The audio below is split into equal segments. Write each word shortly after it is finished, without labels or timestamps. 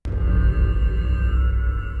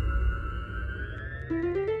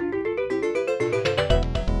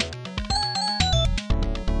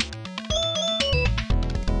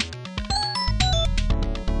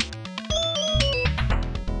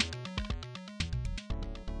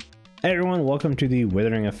Hey everyone, welcome to the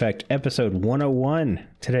Withering Effect episode 101.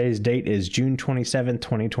 Today's date is June 27th,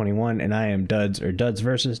 2021, and I am Duds, or Duds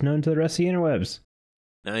Versus, known to the rest of the interwebs.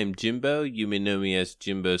 I'm Jimbo. You may know me as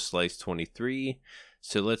Jimbo Slice 23.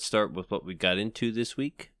 So let's start with what we got into this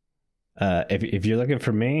week. If you're looking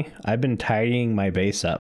for me, I've been tidying my base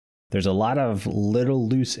up. There's a lot of little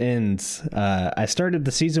loose ends. I started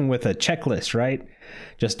the season with a checklist, right?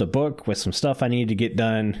 Just a book with some stuff I needed to get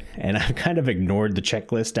done, and I kind of ignored the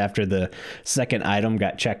checklist after the second item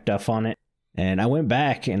got checked off on it. And I went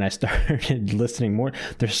back and I started listening more.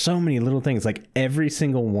 There's so many little things, like every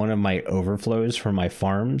single one of my overflows for my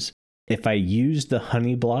farms. If I used the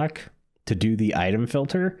honey block to do the item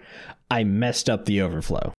filter, I messed up the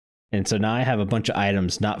overflow. And so now I have a bunch of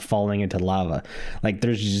items not falling into lava. Like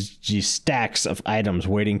there's just stacks of items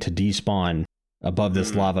waiting to despawn above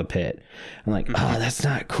this lava pit. I'm like, oh, that's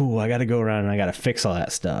not cool. I got to go around and I got to fix all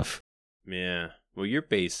that stuff. Yeah. Well, your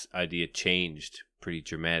base idea changed pretty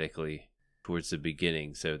dramatically towards the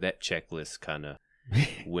beginning. So that checklist kind of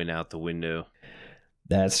went out the window.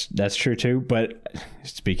 That's true too. But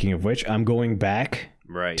speaking of which, I'm going back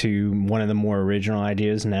to one of the more original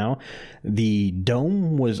ideas now. The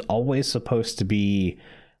dome was always supposed to be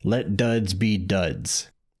let duds be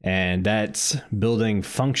duds. And that's building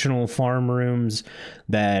functional farm rooms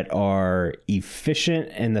that are efficient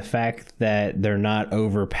in the fact that they're not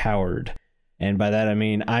overpowered. And by that I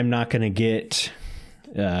mean I'm not going to get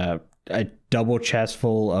a double chest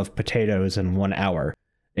full of potatoes in 1 hour.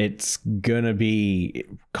 It's going to be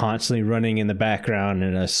constantly running in the background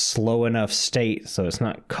in a slow enough state so it's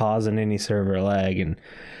not causing any server lag. And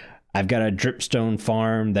I've got a dripstone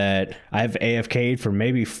farm that I've AFK'd for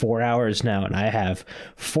maybe 4 hours now, and I have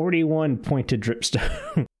 41 pointed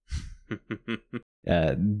dripstone.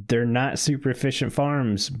 They're not super efficient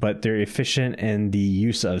farms, but they're efficient in the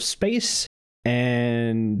use of space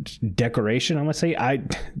and decoration. I'm going to say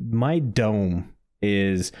my dome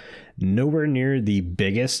is nowhere near the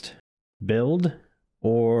biggest build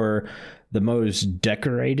or the most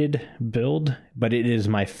decorated build, but it is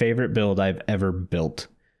my favorite build I've ever built.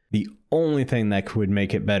 The only thing that could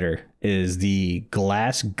make it better is the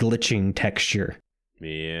glass glitching texture.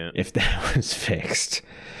 Yeah. If that was fixed.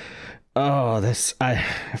 Oh, if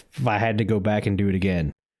I had to go back and do it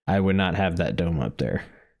again, I would not have that dome up there.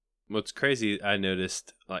 What's crazy, I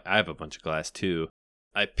noticed, like I have a bunch of glass too.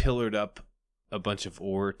 I pillared up a bunch of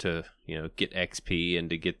ore to, get XP and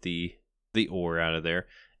to get the ore out of there.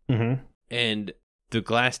 Mm-hmm. And the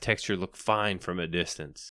glass texture looked fine from a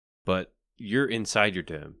distance, but you're inside your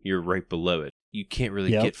dome. You're right below it. You can't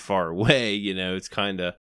really get far away. It's kind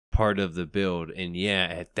of part of the build. And yeah,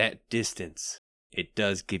 at that distance, it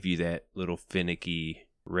does give you that little finicky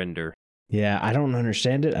render. Yeah, I don't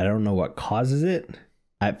understand it. I don't know what causes it.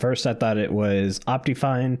 At first, I thought it was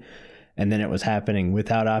Optifine, and then it was happening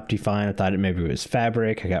without Optifine. I thought maybe it was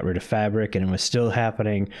Fabric. I got rid of Fabric, and it was still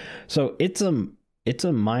happening. So it's a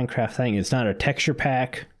Minecraft thing. It's not a texture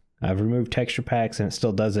pack. I've removed texture packs, and it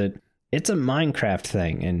still does it. It's a Minecraft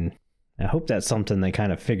thing, and I hope that's something they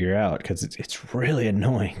kind of figure out, because it's really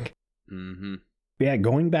annoying. Mm-hmm. Yeah,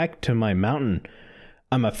 going back to my mountain,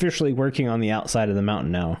 I'm officially working on the outside of the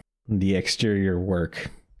mountain now, the exterior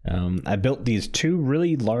work. I built these two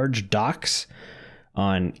really large docks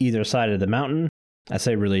on either side of the mountain. I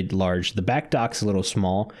say really large. The back dock's a little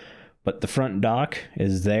small, but the front dock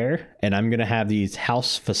is there, and I'm going to have these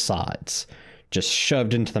house facades just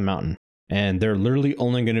shoved into the mountain. And they're literally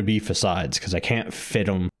only going to be facades because I can't fit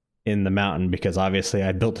them in the mountain because obviously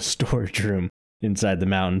I built a storage room inside the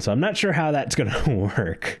mountain. So I'm not sure how that's going to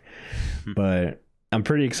work. But I'm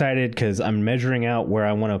pretty excited because I'm measuring out where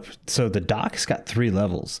I want to. So the dock's got 3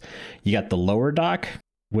 levels. You got the lower dock,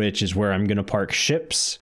 which is where I'm going to park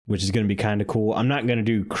ships, which is going to be kind of cool. I'm not going to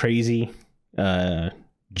do crazy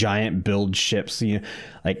giant build ships,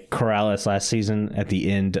 like Corrales last season at the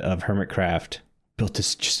end of Hermitcraft. Built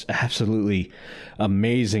this just absolutely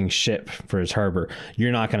amazing ship for his harbor.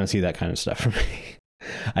 You're not going to see that kind of stuff from me.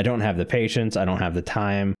 I don't have the patience. I don't have the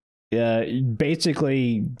time.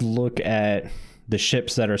 Basically, look at the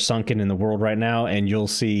ships that are sunken in the world right now, and you'll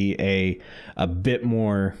see a bit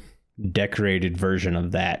more decorated version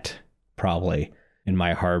of that probably in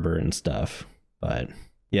my harbor and stuff. But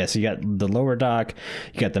yeah, so you got the lower dock,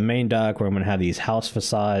 you got the main dock where I'm going to have these house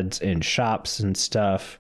facades and shops and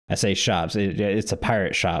stuff. I say shops, it's a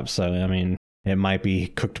pirate shop, so I mean, it might be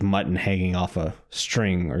cooked mutton hanging off a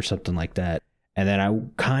string or something like that. And then I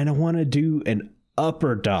kind of want to do an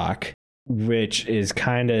upper dock, which is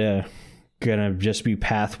kind of gonna just be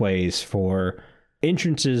pathways for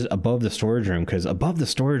entrances above the storage room, because above the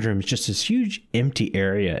storage room is just this huge empty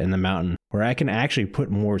area in the mountain where I can actually put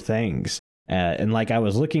more things. And like I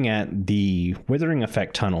was looking at the Withering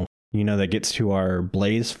Effect tunnel, that gets to our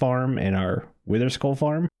Blaze farm and our Wither Skull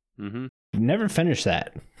farm. Mm-hmm. Never finished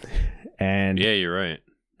that. And yeah, you're right.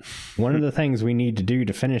 one of the things we need to do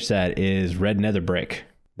to finish that is red nether brick.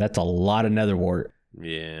 That's a lot of nether wart.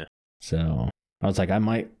 Yeah. So I was like, I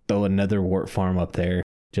might throw a nether wart farm up there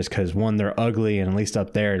just because, one, they're ugly, and at least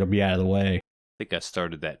up there it'll be out of the way. I think I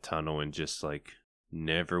started that tunnel and just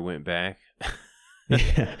never went back.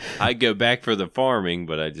 Yeah. I go back for the farming,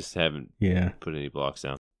 but I just haven't put any blocks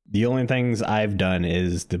down. The only things I've done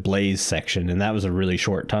is the Blaze section, and that was a really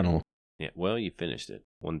short tunnel. Yeah, well, you finished it.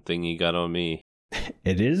 One thing you got on me.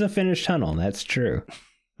 It is a finished tunnel, that's true.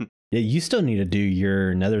 Yeah, you still need to do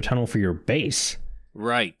your nether tunnel for your base.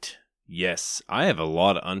 Right. Yes. I have a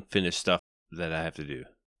lot of unfinished stuff that I have to do.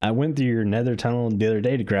 I went through your nether tunnel the other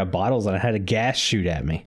day to grab bottles, and I had a gas shoot at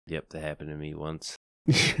me. Yep, that happened to me once.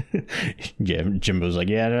 Yeah, Jimbo's like,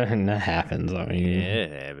 yeah, that happens. I mean, yeah,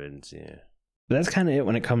 it happens, yeah. That's kind of it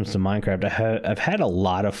when it comes to Minecraft. I've had a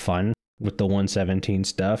lot of fun with the 117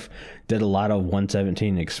 stuff. Did a lot of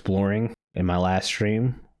 117 exploring in my last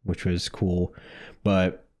stream, which was cool.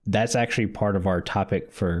 But that's actually part of our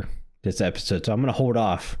topic for this episode. So I'm going to hold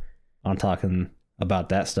off on talking about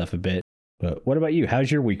that stuff a bit. But what about you? How's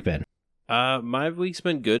your week been? My week's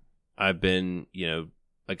been good. I've been,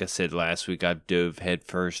 like I said last week, I dove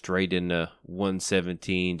headfirst right into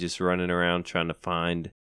 117, just running around trying to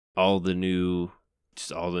find all the new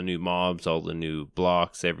mobs, all the new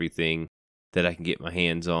blocks, everything that I can get my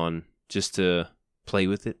hands on, just to play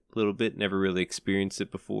with it a little bit. Never really experienced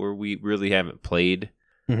it before. We really haven't played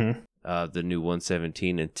the new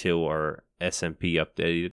 117 until our SMP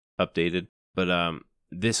updated. But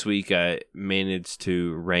this week I managed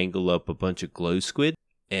to wrangle up a bunch of glow squid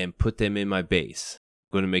and put them in my base.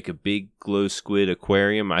 I'm going to make a big glow squid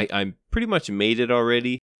aquarium. I pretty much made it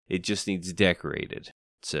already. It just needs decorated.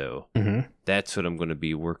 So that's what I'm going to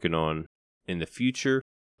be working on in the future.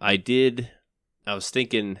 I was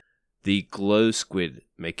thinking the glow squid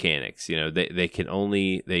mechanics,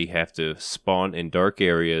 they have to spawn in dark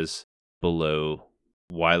areas below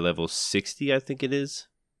Y level 60, I think it is,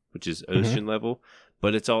 which is ocean level.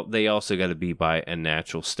 But they also got to be by a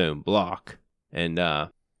natural stone block. And I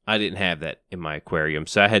didn't have that in my aquarium.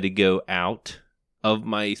 So I had to go out of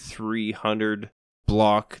my 300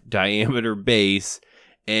 block diameter base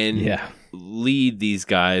and lead these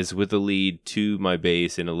guys with a lead to my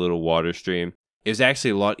base in a little water stream. It was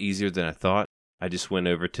actually a lot easier than I thought. I just went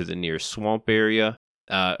over to the nearest swamp area.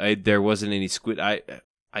 There wasn't any squid.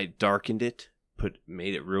 I darkened it,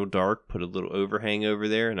 made it real dark, put a little overhang over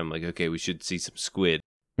there, and I'm like, okay, we should see some squid.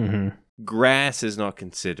 Grass is not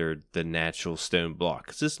considered the natural stone block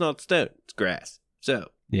because it's not stone, it's grass. So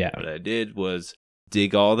what I did was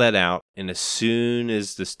dig all that out, and as soon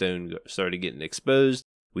as the stone started getting exposed,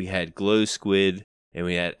 we had glow squid and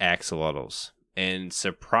we had axolotls. And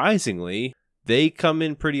surprisingly, they come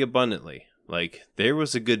in pretty abundantly. Like, there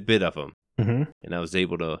was a good bit of them. And I was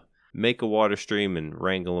able to make a water stream and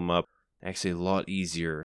wrangle them up. Actually, a lot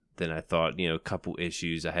easier than I thought. A couple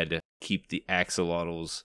issues. I had to keep the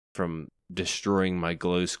axolotls from destroying my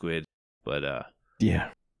glow squid. But,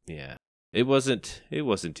 yeah. It wasn't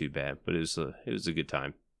too bad, but it was a good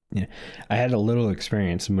time. Yeah. I had a little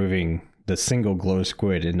experience moving the single glow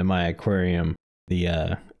squid into my aquarium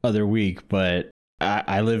the other week, but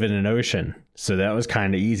I live in an ocean, so that was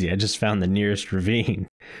kind of easy. I just found the nearest ravine,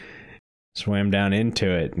 swam down into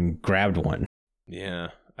it, and grabbed one. Yeah,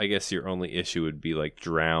 I guess your only issue would be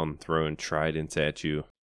drown throwing tridents at you.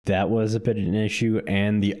 That was a bit of an issue,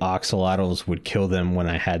 and the axolotls would kill them when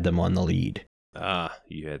I had them on the lead. Ah,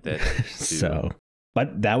 you had that too.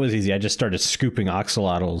 But that was easy. I just started scooping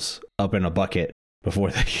axolotls up in a bucket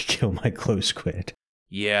before they could kill my glow squid.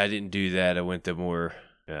 Yeah, I didn't do that. I went the more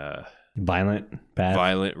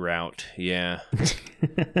violent route. Yeah.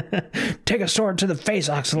 Take a sword to the face,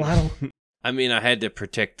 axolotl. I mean, I had to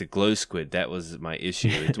protect the glow squid. That was my issue.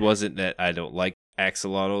 It wasn't that I don't like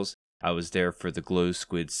axolotls. I was there for the glow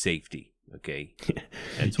squid's safety. Okay.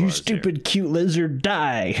 You stupid cute lizard,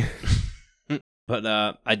 die.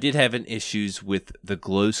 But I did have an issues with the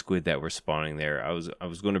glow squid that were spawning there. I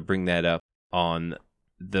was going to bring that up on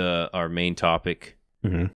our main topic.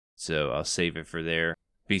 So I'll save it for there.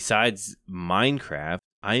 Besides Minecraft,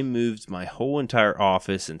 I moved my whole entire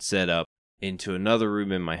office and setup into another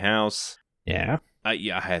room in my house. Yeah. I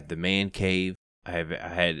had the man cave. I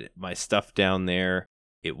had my stuff down there.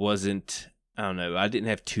 It wasn't, I don't know, I didn't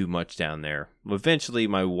have too much down there. Eventually,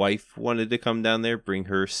 my wife wanted to come down there, bring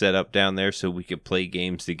her setup down there so we could play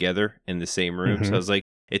games together in the same room. So I was like,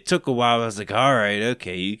 it took a while. I was like, all right,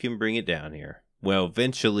 okay, you can bring it down here. Well,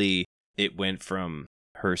 eventually it went from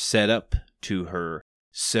her setup to her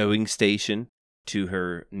sewing station to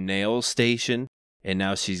her nail station. And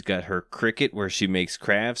now she's got her Cricut where she makes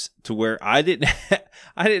crafts, to where I didn't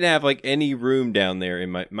have like any room down there.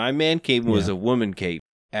 In my man cave was a woman cave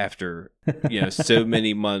after, so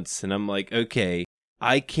many months. And I'm like, okay,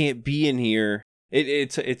 I can't be in here.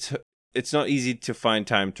 It's not easy to find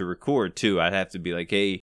time to record too. I'd have to be like,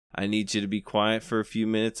 hey, I need you to be quiet for a few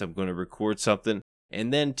minutes. I'm going to record something.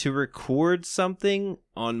 And then to record something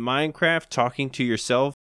on Minecraft, talking to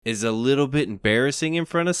yourself, is a little bit embarrassing in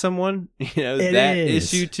front of someone. That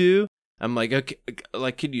issue too. I'm like, okay,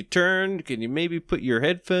 like, can you maybe put your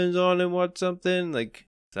headphones on and watch something? Like,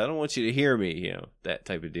 I don't want you to hear me, that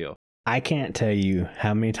type of deal. I can't tell you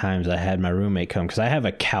how many times I had my roommate come, because I have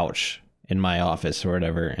a couch in my office or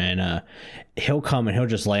whatever, and he'll come and he'll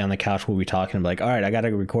just lay on the couch while we talking and be like, all right, I gotta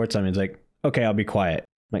go record something. He's like, okay, I'll be quiet.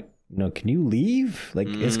 I'm like, no, can you leave? Like,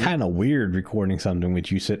 It's kind of weird recording something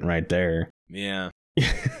with you sitting right there. Yeah.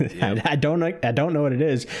 Yep. I don't know what it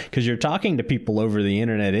is, because you're talking to people over the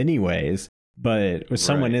internet anyways, but with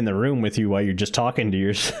someone in the room with you while you're just talking to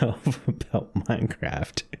yourself about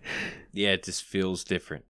Minecraft, it just feels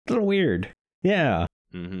different. A little weird. Yeah.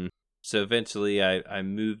 Mm-hmm. So eventually I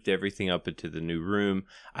moved everything up into the new room.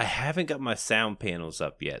 I haven't got my sound panels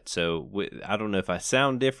up yet, so I don't know if I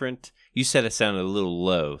sound different. You said I sounded a little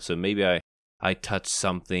low, so maybe I touched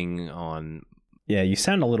something on... Yeah, you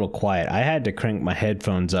sound a little quiet. I had to crank my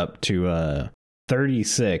headphones up to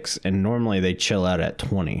 36, and normally they chill out at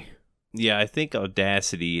 20. Yeah, I think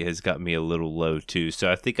Audacity has got me a little low too.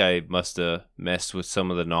 So I think I must have messed with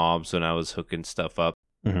some of the knobs when I was hooking stuff up.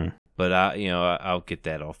 Mm-hmm. But I'll get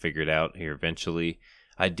that all figured out here eventually.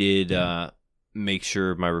 I did make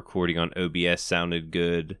sure my recording on OBS sounded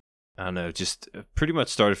good. I don't know, just pretty much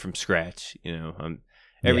started from scratch.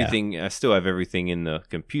 Everything, I still have everything in the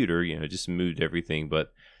computer, just moved everything,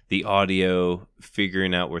 but the audio,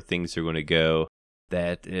 figuring out where things are going to go,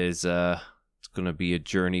 that is, it's going to be a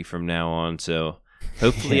journey from now on. So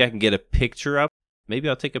hopefully I can get a picture up. Maybe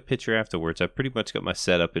I'll take a picture afterwards. I pretty much got my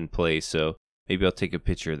setup in place, so maybe I'll take a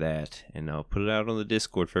picture of that and I'll put it out on the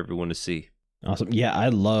Discord for everyone to see. Awesome. Yeah, I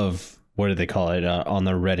love, what do they call it on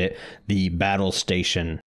the Reddit, the battle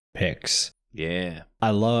station pics. Yeah. I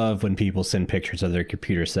love when people send pictures of their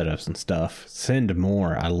computer setups and stuff. Send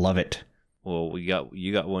more. I love it. Well,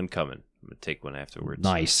 you got one coming. I'm going to take one afterwards.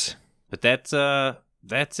 Nice. But that's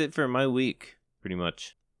it for my week, pretty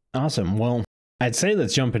much. Awesome. Well, I'd say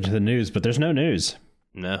let's jump into the news, but there's no news.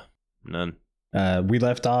 No, none. We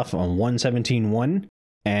left off on 117.1,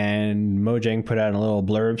 and Mojang put out a little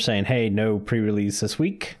blurb saying, hey, no pre-release this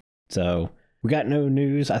week. So we got no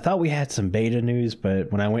news. I thought we had some beta news,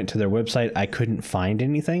 but when I went to their website, I couldn't find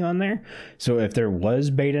anything on there. So if there was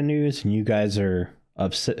beta news and you guys are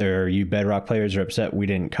upset, or you Bedrock players are upset we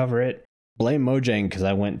didn't cover it, blame Mojang, because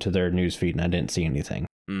I went to their news feed and I didn't see anything.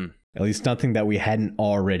 At least nothing that we hadn't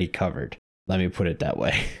already covered. Let me put it that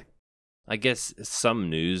way. I guess some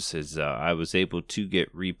news is I was able to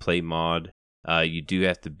get Replay Mod. You do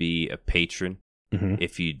have to be a patron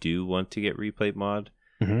if you do want to get Replay Mod.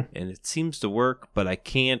 And it seems to work, but I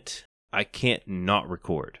can't not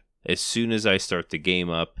record. As soon as I start the game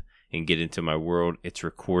up and get into my world, it's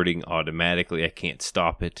recording automatically. I can't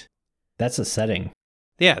stop it. That's a setting.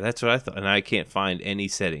 Yeah, that's what I thought. And I can't find any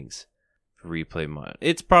settings for Replay Mod.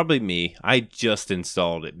 It's probably me. I just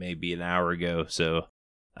installed it maybe an hour ago, so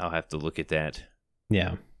I'll have to look at that.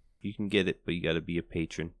 Yeah. You can get it, but you got to be a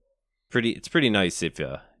patron. It's pretty nice if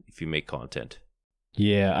you make content.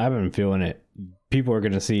 Yeah, I've been feeling it. People are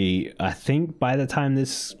going to see, I think by the time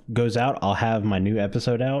this goes out, I'll have my new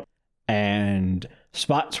episode out. And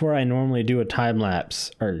spots where I normally do a time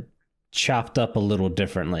lapse are chopped up a little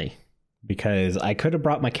differently. Because I could have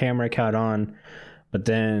brought my camera account on, but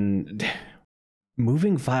then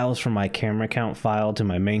moving files from my camera account file to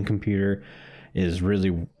my main computer is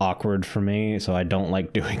really awkward for me. So I don't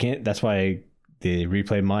like doing it. That's why the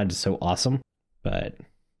Replay Mod is so awesome. But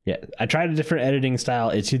yeah, I tried a different editing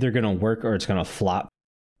style. It's either going to work or it's going to flop,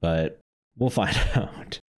 but we'll find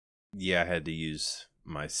out. Yeah, I had to use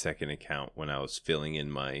my second account when I was filling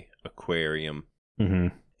in my aquarium.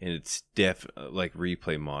 And it's like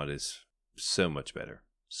Replay Mod is so much better,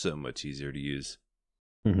 so much easier to use.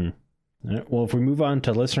 All right, well, if we move on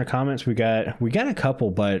to listener comments, we got a couple,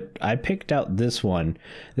 but I picked out this one.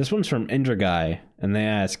 This one's from Indraguy, and they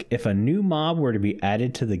ask, if a new mob were to be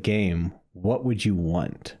added to the game, what would you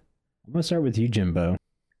want? I'm going to start with you, Jimbo.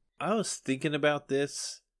 I was thinking about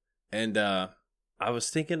this, and I was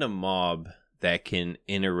thinking a mob that can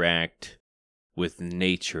interact with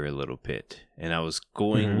nature a little bit, and I was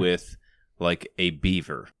going with like a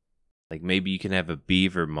beaver. Like maybe you can have a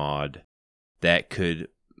beaver mod that could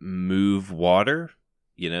move water,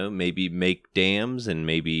 maybe make dams and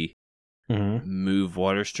maybe move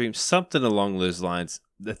water streams, something along those lines.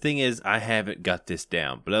 The thing is, I haven't got this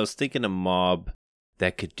down, but I was thinking a mob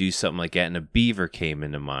that could do something like that, and a beaver came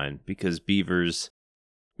into mind because beavers,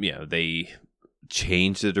 they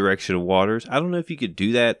change the direction of waters. I don't know if you could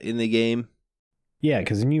do that in the game. Yeah,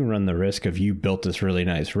 because then you run the risk of you built this really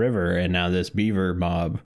nice river, and now this beaver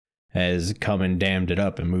mob has come and dammed it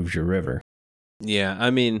up and moved your river. Yeah, I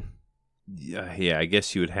mean, I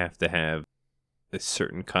guess you would have to have a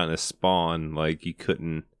certain kind of spawn. Like you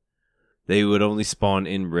couldn't, they would only spawn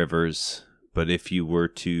in rivers, but if you were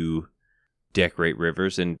to decorate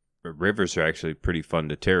rivers, and rivers are actually pretty fun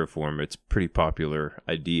to terraform, it's a pretty popular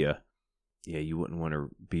idea. Yeah, you wouldn't want a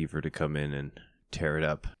beaver to come in and tear it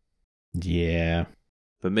up. Yeah.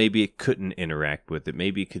 But maybe it couldn't interact with it.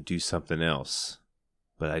 Maybe it could do something else.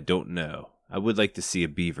 But I don't know. I would like to see a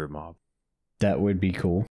beaver mob. That would be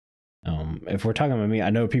cool. If we're talking about me, I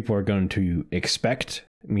know people are going to expect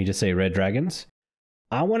me to say red dragons.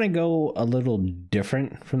 I want to go a little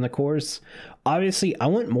different from the course. Obviously, I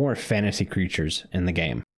want more fantasy creatures in the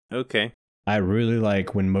game. Okay. I really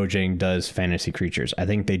like when Mojang does fantasy creatures. I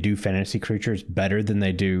think they do fantasy creatures better than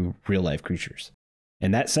they do real life creatures.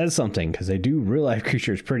 And that says something because they do real life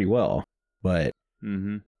creatures pretty well. But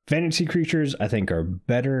fantasy creatures, I think, are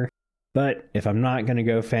better. But if I'm not going to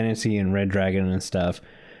go fantasy and red dragon and stuff,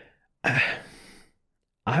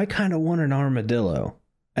 I kind of want an armadillo.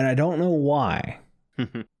 And I don't know why.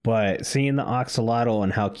 But seeing the axolotl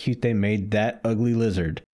and how cute they made that ugly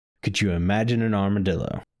lizard, could you imagine an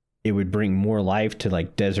armadillo? It would bring more life to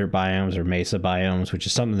like desert biomes or mesa biomes, which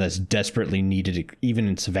is something that's desperately needed even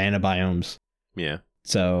in savanna biomes. Yeah.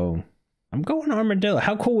 So I'm going armadillo.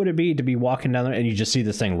 How cool would it be to be walking down there and you just see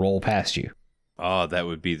this thing roll past you? Oh, that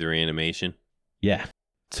would be their animation. Yeah.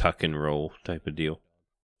 Tuck and roll type of deal.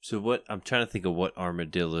 So I'm trying to think of what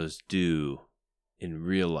armadillos do in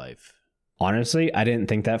real life. Honestly, I didn't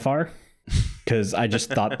think that far because I just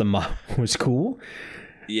thought the mob was cool.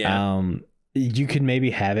 Yeah. You could maybe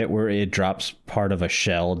have it where it drops part of a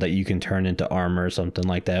shell that you can turn into armor or something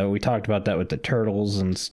like that. We talked about that with the turtles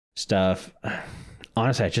and stuff.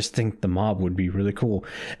 Honestly, I just think the mob would be really cool.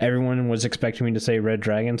 Everyone was expecting me to say red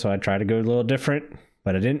dragon, so I tried to go a little different,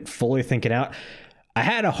 but I didn't fully think it out. I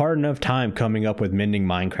had a hard enough time coming up with mending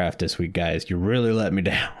Minecraft this week, guys. You really let me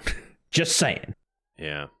down. Just saying.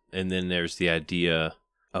 Yeah. And then there's the idea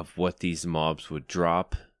of what these mobs would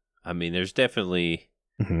drop. I mean, there's definitely,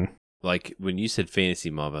 like, when you said fantasy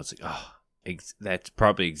mob, I was like, oh, that's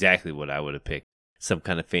probably exactly what I would have picked. Some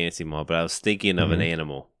kind of fantasy mob. But I was thinking of an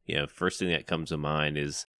animal. First thing that comes to mind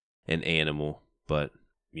is an animal. But,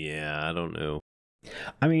 yeah, I don't know.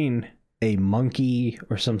 I mean, a monkey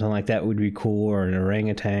or something like that would be cool, or an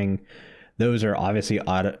orangutan. Those are obviously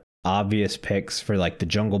obvious picks for, like, the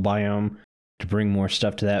jungle biome, to bring more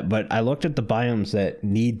stuff to that. But I looked at the biomes that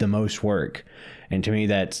need the most work, and to me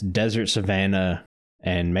that's desert, savanna,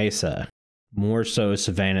 and mesa. More so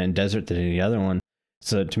savanna and desert than any other one.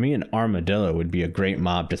 So to me, an armadillo would be a great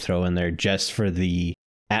mob to throw in there just for the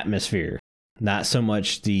atmosphere, not so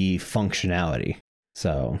much the functionality.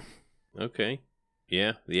 So okay.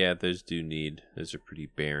 Yeah, those are pretty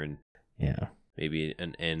barren. Yeah. Maybe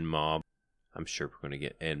an end mob. I'm sure we're going to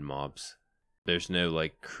get end mobs. There's no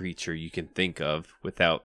like creature you can think of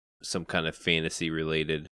without some kind of fantasy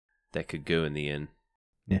related that could go in the end.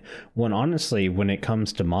 Yeah. Well, honestly, when it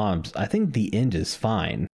comes to mobs, I think the end is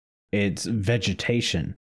fine. It's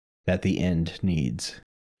vegetation that the end needs.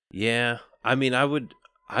 Yeah. I mean, I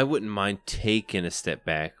wouldn't mind taking a step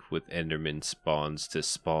back with Enderman spawns to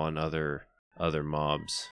spawn other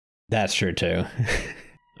mobs. That's true too.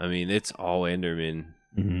 I mean, it's all Enderman.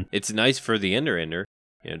 Mm-hmm. It's nice for the Ender.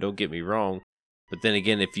 Don't get me wrong. But then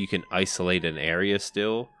again, if you can isolate an area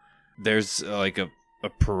still, there's like a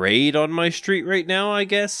parade on my street right now, I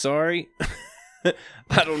guess. Sorry.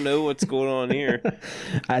 I don't know what's going on here.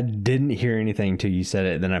 I didn't hear anything till you said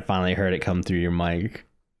it. Then I finally heard it come through your mic.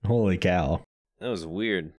 Holy cow. That was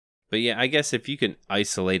weird. But yeah, I guess if you can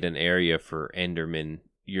isolate an area for Enderman,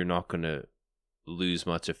 you're not going to lose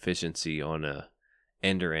much efficiency on a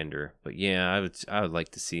Ender. But yeah, I would like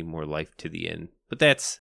to see more life to the end. But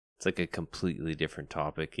it's like a completely different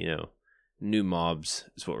topic, New mobs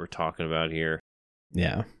is what we're talking about here.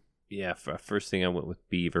 Yeah. Yeah, first thing I went with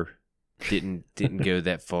beaver. Didn't go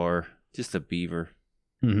that far. Just a beaver.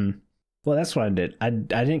 Mm-hmm. Well, that's what I did. I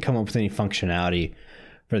didn't come up with any functionality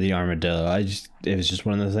for the armadillo. It was just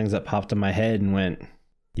one of those things that popped in my head and went,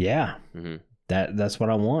 yeah, That's what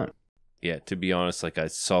I want. Yeah, to be honest, like I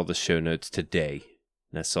saw the show notes today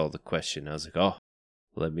and I saw the question. I was like, oh,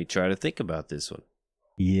 let me try to think about this one.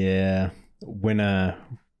 Yeah. When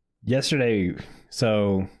yesterday,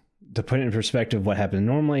 so to put it in perspective what happened,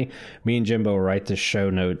 normally me and Jimbo write the show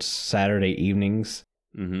notes Saturday evenings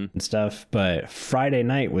and stuff, but Friday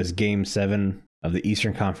night was game 7 of the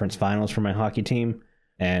Eastern Conference Finals for my hockey team,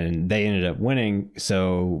 and they ended up winning.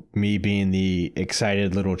 So me, being the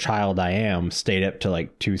excited little child I am, stayed up till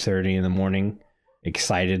like 2:30 in the morning,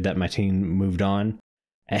 excited that my team moved on.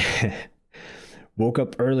 Woke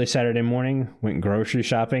up early Saturday morning, went grocery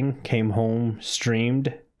shopping, came home,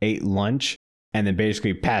 streamed, ate lunch, and then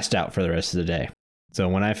basically passed out for the rest of the day. So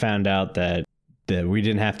when I found out that we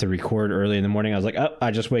didn't have to record early in the morning, I was like, oh,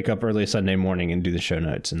 I just wake up early Sunday morning and do the show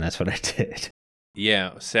notes. And that's what I did.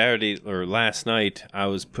 Yeah, Saturday or last night, I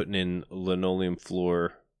was putting in linoleum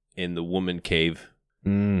floor in the woman cave.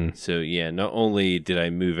 So yeah, not only did I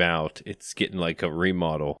move out, it's getting like a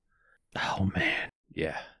remodel. Oh, man.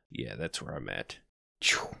 Yeah, that's where I'm at.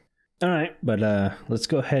 All right, but let's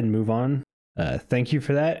go ahead and move on. Thank you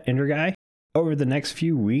for that, Ender Guy. Over the next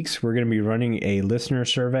few weeks, we're going to be running a listener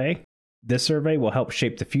survey. This survey will help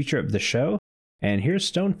shape the future of the show. And here's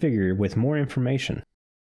Stone Figure with more information.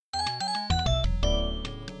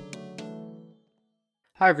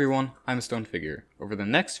 Hi everyone, I'm Stone Figure. Over the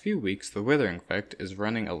next few weeks, The Withering Effect is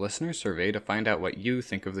running a listener survey to find out what you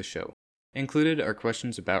think of the show. Included are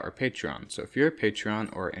questions about our Patreon, so if you're a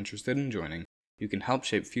Patreon or are interested in joining, you can help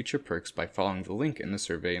shape future perks by following the link in the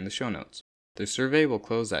survey in the show notes. The survey will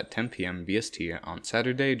close at 10 p.m. BST on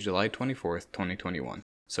Saturday, July 24th, 2021.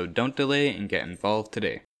 So don't delay and get involved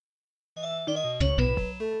today.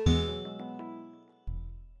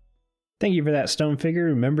 Thank you for that, Stone Figure.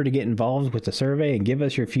 Remember to get involved with the survey and give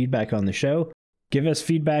us your feedback on the show. Give us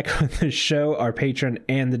feedback on the show, our Patreon,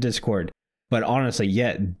 and the Discord. But honestly,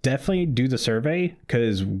 yeah, definitely do the survey,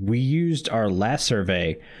 because we used our last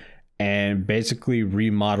survey and basically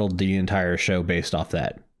remodeled the entire show based off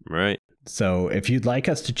that. Right. So if you'd like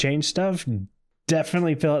us to change stuff,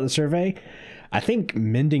 definitely fill out the survey. I think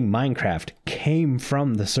Mending Minecraft came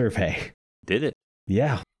from the survey. Did it?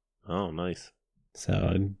 Yeah. Oh, nice.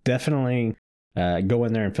 So definitely go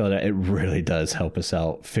in there and fill it out. It really does help us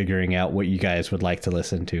out figuring out what you guys would like to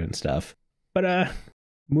listen to and stuff. But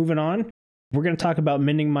moving on, we're going to talk about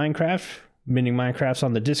Mending Minecraft. Mending Minecraft's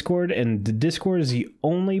on the Discord, and the Discord is the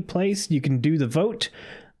only place you can do the vote.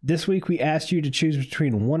 This week we asked you to choose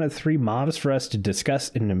between one of 3 mobs for us to discuss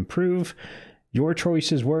and improve. Your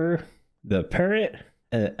choices were the Parrot,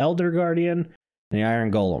 Elder Guardian, and the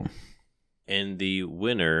Iron Golem. And the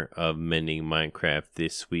winner of Mending Minecraft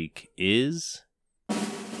this week is...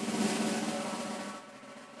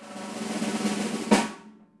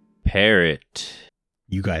 Parrot.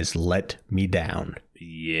 You guys let me down.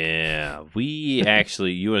 Yeah, we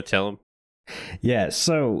actually... You want to tell them? Yeah,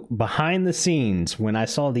 so behind the scenes, when I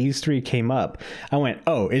saw these 3 came up, I went,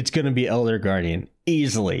 oh, it's going to be Elder Guardian.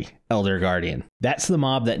 Easily Elder Guardian. That's the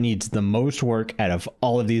mob that needs the most work out of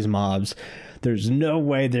all of these mobs. There's no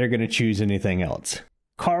way they're going to choose anything else.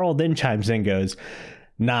 Carl then chimes in and goes,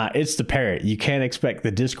 nah, it's the Parrot. You can't expect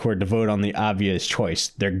the Discord to vote on the obvious choice.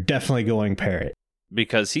 They're definitely going Parrot.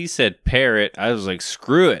 Because he said Parrot, I was like,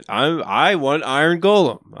 screw it. I want Iron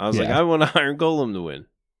Golem. I was like, I want Iron Golem to win.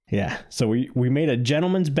 Yeah, so we made a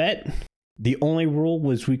gentleman's bet. The only rule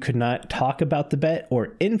was we could not talk about the bet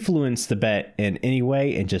or influence the bet in any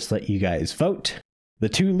way, and just let you guys vote. The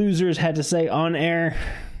 2 losers had to say on air,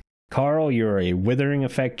 Carl, you're a Withering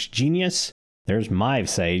Effect genius. There's my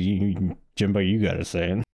say. Jimbo, you gotta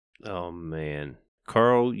say it. Oh, man.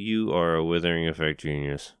 Carl, you are a Withering Effect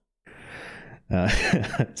genius.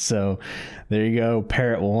 So there you go.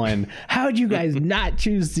 Parrot won. How'd you guys not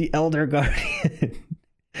choose the Elder Guardian?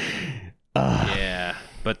 Yeah,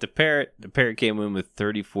 but the parrot came in with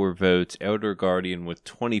 34 votes, Elder Guardian with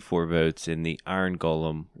 24 votes, and the Iron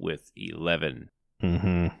Golem with 11.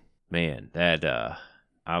 Man, that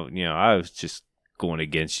I was just going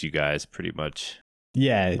against you guys pretty much.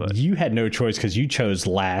 Yeah, but you had no choice because you chose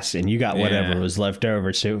last and you got whatever was left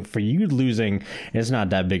over. So for you losing, it's not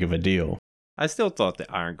that big of a deal. I still thought the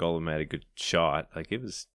Iron Golem had a good shot. Like, it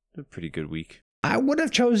was a pretty good week. I would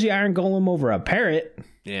have chose the Iron Golem over a Parrot.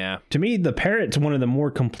 Yeah. To me, the Parrot's one of the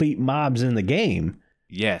more complete mobs in the game.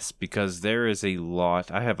 Yes, because there is a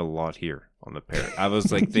lot. I have a lot here on the Parrot. I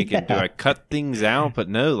was like thinking, do I cut things out? But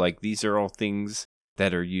no, like these are all things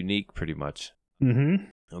that are unique pretty much.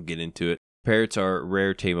 I'll get into it. Parrots are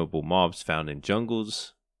rare tameable mobs found in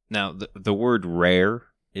jungles. Now, the word rare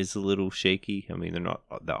is a little shaky. I mean, they're not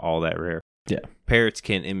all that rare. Yeah. Parrots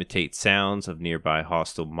can imitate sounds of nearby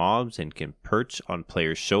hostile mobs and can perch on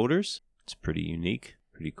players' shoulders. It's pretty unique,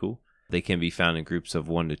 pretty cool. They can be found in groups of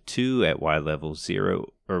 1 to 2 at Y level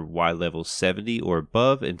 0 or Y level 70 or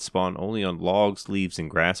above and spawn only on logs, leaves, and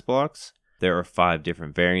grass blocks. There are 5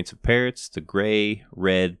 different variants of parrots: the gray,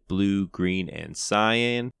 red, blue, green, and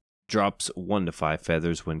cyan. Drops 1 to 5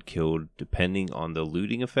 feathers when killed, depending on the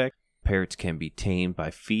looting effect. Parrots can be tamed by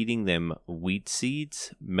feeding them wheat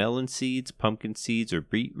seeds, melon seeds, pumpkin seeds, or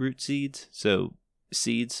beetroot seeds. So,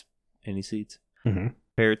 seeds, any seeds. Mm-hmm.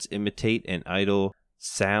 Parrots imitate and idle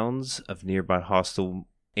sounds of nearby hostile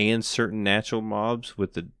and certain natural mobs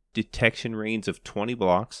with a detection range of 20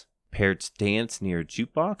 blocks. Parrots dance near a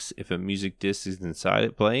jukebox if a music disc is inside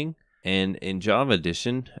it playing. And in Java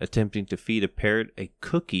Edition, attempting to feed a parrot a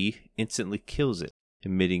cookie instantly kills it,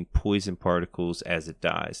 emitting poison particles as it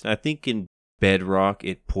dies. And I think in Bedrock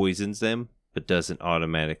it poisons them, but doesn't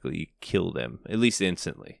automatically kill them, at least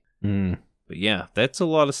instantly. But yeah, that's a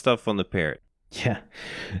lot of stuff on the parrot. Yeah.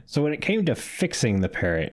 So when it came to fixing the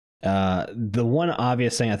parrot, the one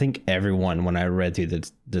obvious thing I think everyone, when I read through the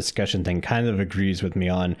discussion thing, kind of agrees with me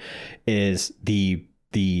on is the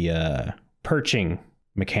perching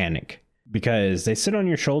mechanic, because they sit on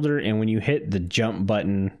your shoulder, and when you hit the jump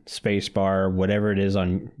button, space bar, whatever it is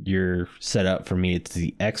on your setup, for me it's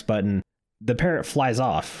the X button, the parrot flies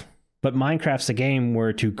off. But Minecraft's a game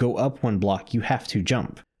where to go up 1 block you have to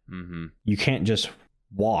jump. You can't just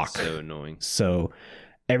walk. So annoying. So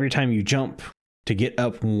every time you jump to get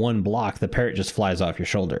up 1 block, the parrot just flies off your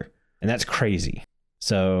shoulder, and that's crazy.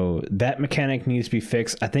 So that mechanic needs to be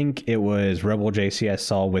fixed. I think it was Rebel JC I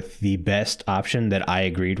saw with the best option that I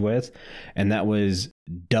agreed with, and that was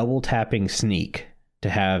double tapping sneak to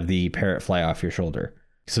have the parrot fly off your shoulder.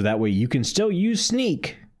 So that way you can still use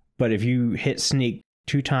sneak, but if you hit sneak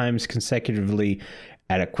 2 times consecutively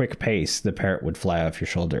at a quick pace, the parrot would fly off your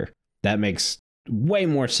shoulder. That makes way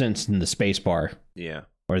more sense than the space bar. Yeah.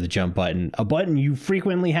 Or the jump button. A button you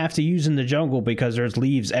frequently have to use in the jungle because there's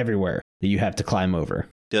leaves everywhere that you have to climb over.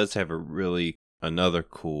 Does have another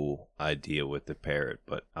cool idea with the parrot,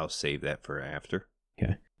 but I'll save that for after.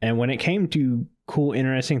 Okay. And when it came to cool,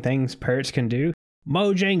 interesting things parrots can do,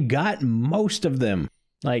 Mojang got most of them.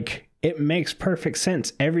 Like, it makes perfect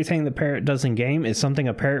sense. Everything the parrot does in game is something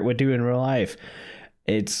a parrot would do in real life.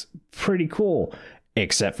 It's pretty cool,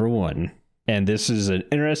 except for one. And this is an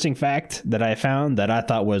interesting fact that I found that I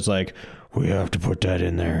thought was like, we have to put that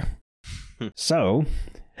in there. So,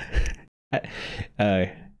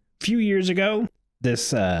 a few years ago, this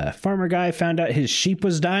farmer guy found out his sheep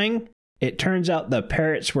was dying. It turns out the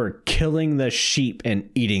parrots were killing the sheep and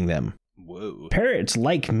eating them. Whoa. Parrots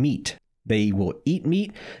like meat. They will eat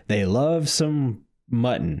meat. They love some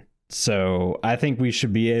mutton. So I think we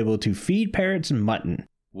should be able to feed parrots mutton.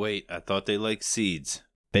 Wait, I thought they liked seeds.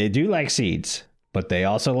 They do like seeds, but they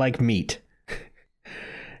also like meat.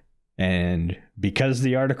 And because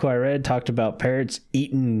the article I read talked about parrots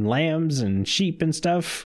eating lambs and sheep and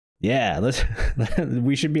stuff, yeah,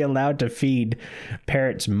 we should be allowed to feed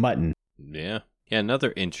parrots mutton. Yeah. Yeah,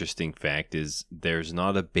 another interesting fact is there's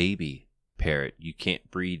not a baby parrot. You can't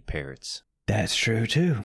breed parrots. That's true,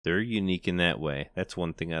 too. They're unique in that way. That's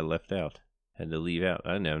one thing I left out. Had to leave out.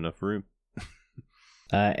 I didn't have enough room.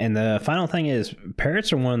 And the final thing is,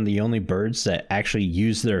 parrots are one of the only birds that actually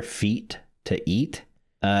use their feet to eat.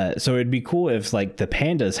 So it'd be cool if, like, the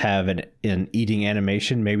pandas have an eating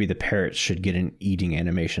animation. Maybe the parrots should get an eating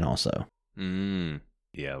animation also.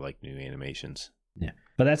 Yeah, I like new animations. Yeah,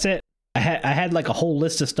 but that's it. I had like a whole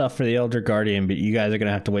list of stuff for the Elder Guardian, but you guys are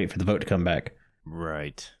gonna have to wait for the vote to come back.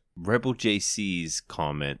 Right. Rebel JC's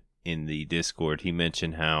comment in the Discord, he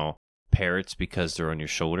mentioned how parrots, because they're on your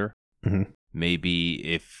shoulder, maybe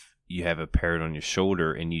if you have a parrot on your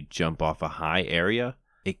shoulder and you jump off a high area,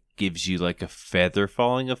 it gives you like a feather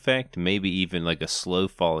falling effect, maybe even like a slow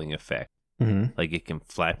falling effect. Like it can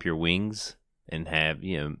flap your wings and have,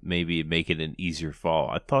 maybe make it an easier fall.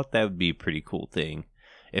 I thought that would be a pretty cool thing.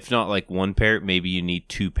 If not like one parrot, maybe you need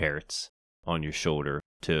 2 parrots on your shoulder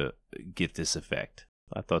to get this effect.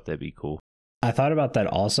 I thought that'd be cool. I thought about that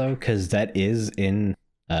also, because that is in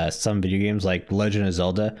some video games like Legend of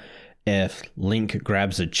Zelda. If Link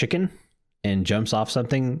grabs a chicken and jumps off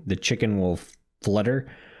something, the chicken will flutter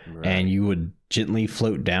and you would gently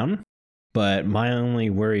float down. But my only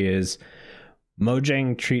worry is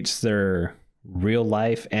Mojang treats their real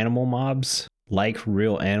life animal mobs like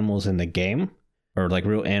real animals in the game, or like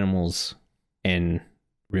real animals in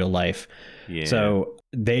real life. Yeah. So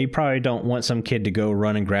they probably don't want some kid to go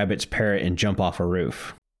run and grab its parrot and jump off a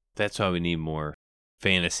roof. That's why we need more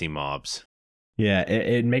fantasy mobs. Yeah,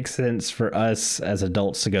 it makes sense for us as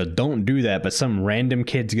adults to go, don't do that, but some random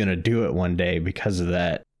kid's going to do it one day because of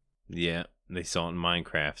that. Yeah, they saw it in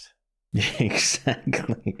Minecraft.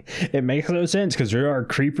 Exactly. It makes no sense because there are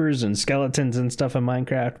creepers and skeletons and stuff in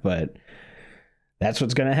Minecraft, but that's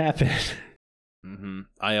what's going to happen. Mm-hmm.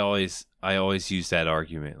 I always use that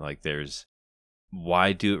argument. Like,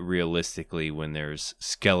 why do it realistically when there's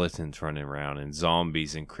skeletons running around and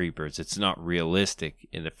zombies and creepers? It's not realistic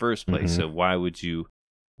in the first place. So why would you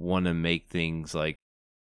want to make things like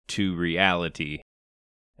to reality?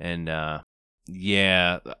 And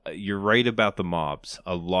yeah, you're right about the mobs.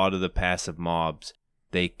 A lot of the passive mobs,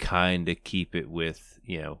 they kind of keep it with,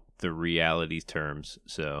 the reality terms.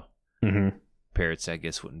 So parrots, I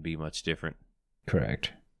guess, wouldn't be much different.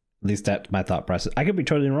 Correct. At least that's my thought process. I could be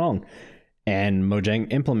totally wrong. And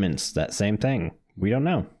Mojang implements that same thing. We don't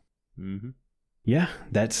know. Mm-hmm. Yeah,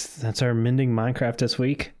 that's our Mending Minecraft this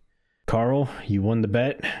week. Carl, you won the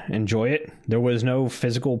bet. Enjoy it. There was no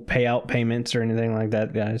physical payout payments or anything like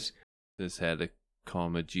that, guys. This had to call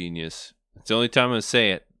him a genius. It's the only time I'm going to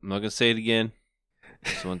say it. I'm not going to say it again.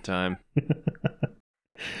 Just one time.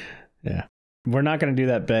 Yeah. We're not going to do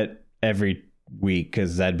that bet every week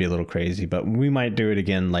because that'd be a little crazy, but we might do it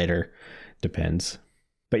again later. Depends.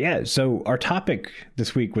 But yeah, so our topic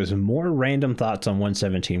this week was more random thoughts on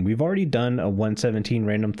 117. We've already done a 117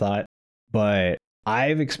 random thought, but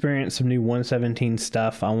I've experienced some new 117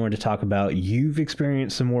 stuff I wanted to talk about. You've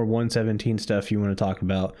experienced some more 117 stuff you want to talk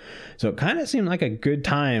about. So it kind of seemed like a good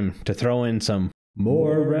time to throw in some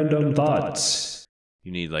more random thoughts.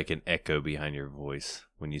 You need like an echo behind your voice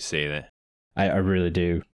when you say that. I really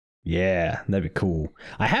do. Yeah, that'd be cool.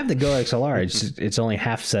 I have the Go XLR. It's only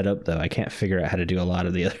half set up, though. I can't figure out how to do a lot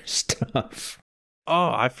of the other stuff.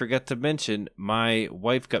 Oh, I forgot to mention, my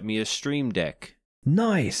wife got me a Stream Deck.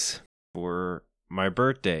 Nice. For my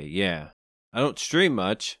birthday, yeah. I don't stream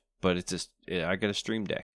much, but I got a Stream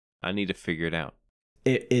Deck. I need to figure it out.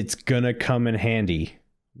 It's gonna come in handy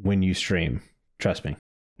when you stream. Trust me.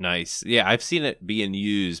 Nice. Yeah, I've seen it being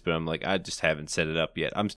used, but I'm like, I just haven't set it up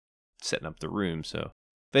yet. I'm setting up the room, so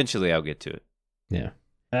eventually I'll get to it. Yeah.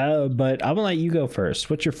 But I'm gonna let you go first.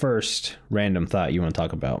 What's your first random thought you want to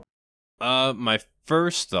talk about? My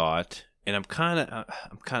first thought, and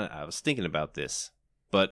I was thinking about this,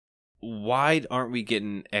 but why aren't we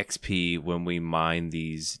getting XP when we mine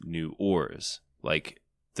these new ores? Like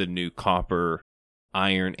the new copper,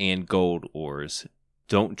 iron, and gold ores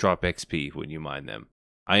don't drop XP when you mine them.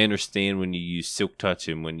 I understand when you use Silk Touch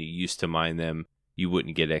and when you used to mine them, you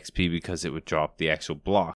wouldn't get XP because it would drop the actual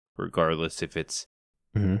block, regardless if it's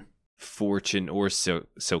Fortune or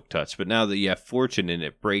Silk Touch. But now that you have Fortune and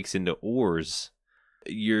it breaks into ores,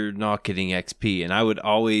 you're not getting XP. And I would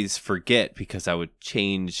always forget because I would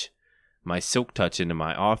change my Silk Touch into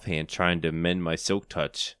my offhand, trying to mend my Silk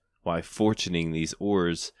Touch while fortuning these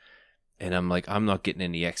ores. And I'm like, I'm not getting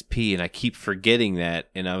any XP. And I keep forgetting that.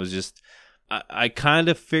 And I was just, I kind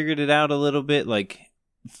of figured it out a little bit. Like,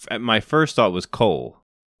 my first thought was coal.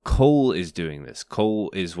 Coal is doing this.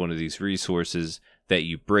 Coal is one of these resources that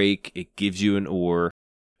you break, it gives you an ore,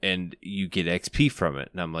 and you get XP from it.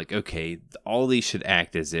 And I'm like, okay, all these should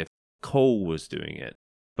act as if coal was doing it.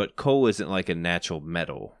 But coal isn't like a natural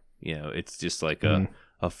metal. It's just like a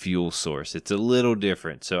fuel source. It's a little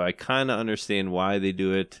different. So I kind of understand why they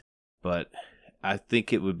do it, but I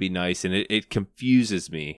think it would be nice. And it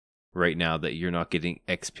confuses me right now that you're not getting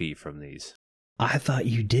XP from these. I thought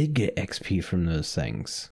you did get XP from those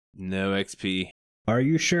things. No XP. Are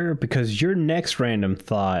you sure? Because your next random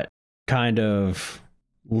thought kind of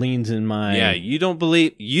leans in my... Yeah, you don't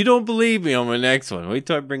believe me on my next one. Wait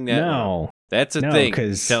till I bring that one. That's a thing.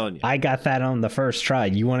 Because telling you. I got that on the first try.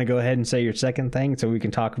 You want to go ahead and say your second thing so we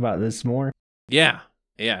can talk about this more? Yeah,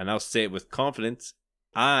 and I'll say it with confidence.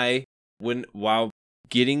 While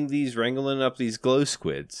wrangling up these glow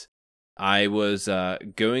squids, I was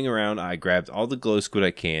going around. I grabbed all the glow squid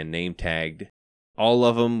I can, name tagged all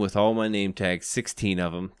of them with all my name tags, 16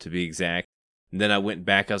 of them to be exact. And then I went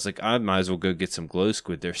back. I was like, I might as well go get some glow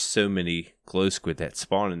squid. There's so many glow squid that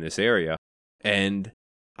spawn in this area. And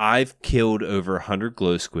I've killed over 100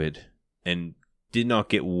 glow squid and did not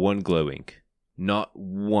get one glow ink. Not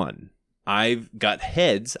one. I've got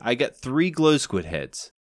heads. I got 3 glow squid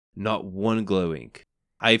heads. Not one glow ink.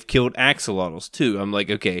 I've killed axolotls too. I'm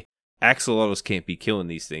like, okay, axolotls can't be killing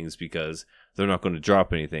these things because they're not going to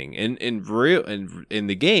drop anything. In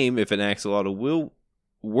the game, if an axolotl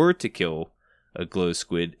were to kill a glow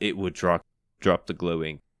squid, it would drop the glow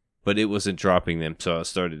ink, but it wasn't dropping them. So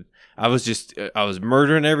I was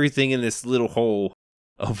murdering everything in this little hole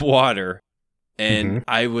of water, and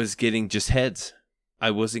I was getting just heads.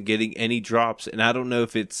 I wasn't getting any drops. And I don't know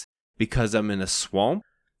if it's because I'm in a swamp,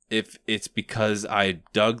 if it's because I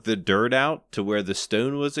dug the dirt out to where the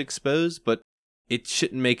stone was exposed, but it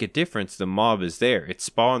shouldn't make a difference. The mob is there. It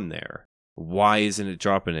spawned there. Why isn't it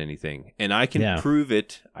dropping anything? And I can prove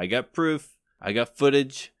it. I got proof. I got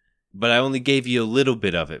footage. But I only gave you a little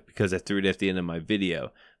bit of it because I threw it at the end of my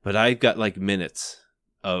video. But I've got like minutes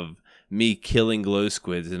of me killing glow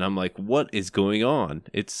squids. And I'm like, what is going on?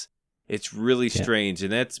 It's really strange.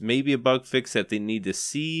 And that's maybe a bug fix that they need to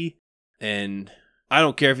see. And I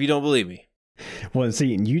don't care if you don't believe me. Well,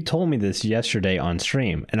 see, you told me this yesterday on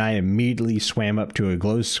stream, and I immediately swam up to a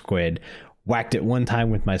glow squid, whacked it one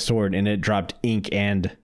time with my sword, and it dropped ink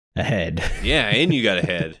and a head. Yeah, and you got a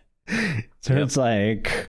head. So It's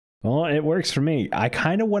like, well, it works for me. I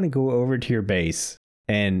kind of want to go over to your base,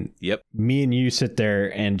 and me and you sit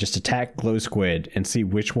there and just attack glow squid and see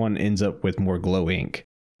which one ends up with more glow ink.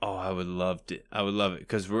 Oh, I would love it. I would love it,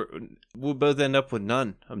 because we'll both end up with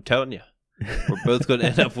none. I'm telling you. We're both going to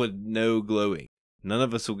end up with no glowing. None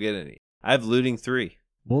of us will get any. I have looting 3.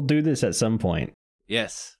 We'll do this at some point.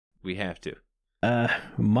 Yes, we have to.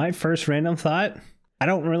 My first random thought, I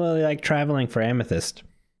don't really like traveling for amethyst.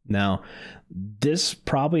 Now, this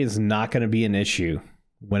probably is not going to be an issue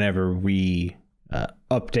whenever we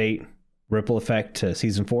update Ripple Effect to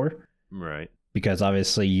Season 4. Right. Because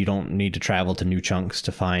obviously you don't need to travel to new chunks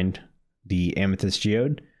to find the amethyst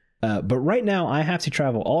geode. But right now, I have to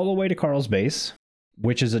travel all the way to Carl's base,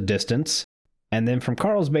 which is a distance. And then from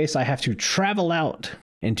Carl's base, I have to travel out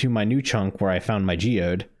into my new chunk where I found my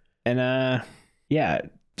geode. And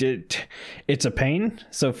it's a pain.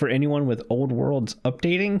 So for anyone with old worlds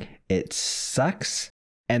updating, it sucks.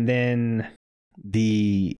 And then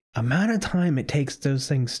the amount of time it takes those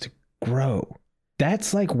things to grow,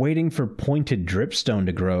 that's like waiting for pointed dripstone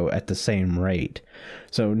to grow at the same rate.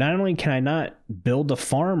 So not only can I not build a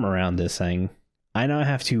farm around this thing, I now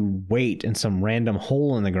have to wait in some random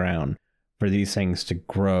hole in the ground for these things to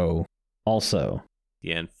grow also.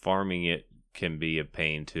 Yeah, and farming it can be a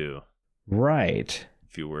pain too. Right.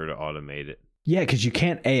 If you were to automate it. Yeah, because you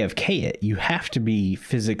can't AFK it. You have to be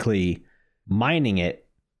physically mining it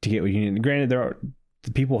to get what you need. Granted,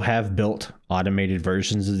 the people have built automated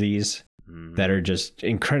versions of these that are just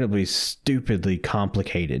incredibly stupidly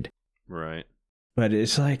complicated. Right. But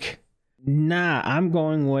it's like, nah, I'm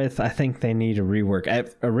going with, I think they need a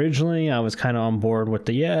rework. Originally, I was kind of on board with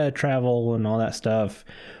the, travel and all that stuff.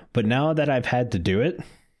 But now that I've had to do it,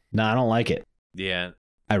 I don't like it. Yeah.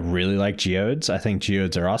 I really like geodes. I think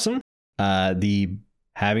geodes are awesome. The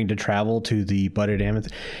having to travel to the budded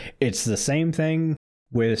amethyst, it's the same thing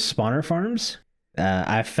with spawner farms.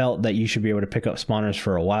 I felt that you should be able to pick up spawners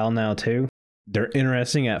for a while now too. They're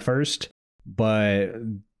interesting at first, but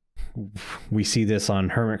we see this on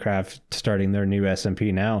Hermitcraft starting their new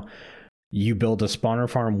SMP now. You build a spawner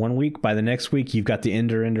farm 1 week, by the next week you've got the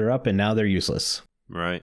ender up, and now they're useless.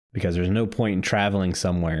 Right. Because there's no point in traveling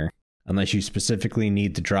somewhere unless you specifically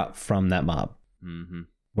need to drop from that mob. Mm-hmm.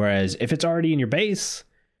 Whereas if it's already in your base,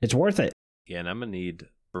 it's worth it. Yeah, and I'm going to need,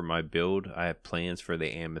 for my build, I have plans for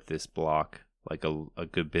the amethyst block. Like a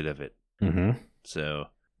good bit of it. Mm-hmm. So,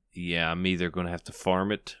 yeah, I'm either going to have to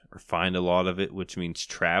farm it or find a lot of it, which means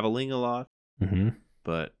traveling a lot. Mm-hmm.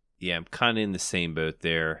 But, yeah, I'm kind of in the same boat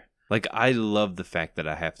there. Like, I love the fact that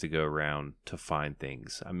I have to go around to find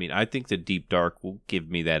things. I mean, I think the Deep Dark will give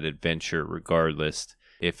me that adventure regardless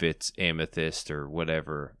if it's amethyst or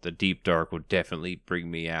whatever. The Deep Dark will definitely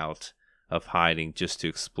bring me out of hiding just to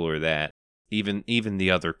explore that. Even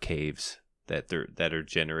the other caves that are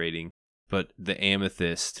generating. But the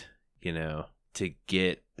amethyst, to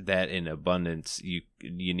get that in abundance, you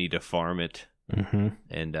need to farm it. Mm-hmm.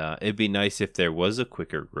 And it'd be nice if there was a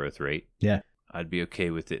quicker growth rate. Yeah. I'd be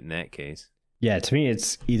okay with it in that case. Yeah, to me,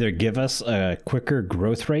 it's either give us a quicker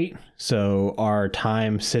growth rate so our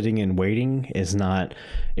time sitting and waiting is not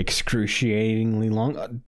excruciatingly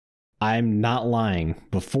long. I'm not lying.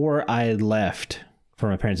 Before I left for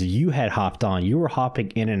my parents, you had hopped on. You were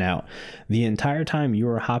hopping in and out. The entire time you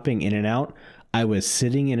were hopping in and out, I was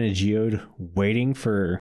sitting in a geode waiting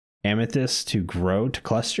for amethyst to grow to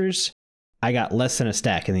clusters. I got less than a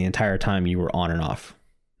stack in the entire time you were on and off.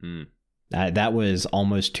 That was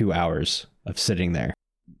almost 2 hours of sitting there.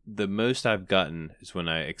 The most I've gotten is when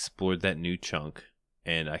I explored that new chunk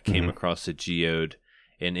and I came across a geode.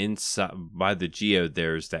 And inside, by the geode,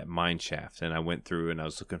 there's that mine shaft. And I went through and I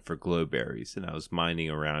was looking for glowberries and I was mining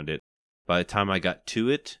around it. By the time I got to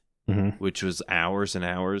it, which was hours and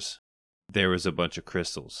hours, there was a bunch of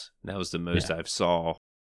crystals. That was the most I've saw.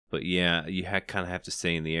 But yeah, you kind of have to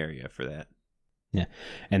stay in the area for that. Yeah.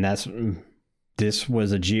 And that's this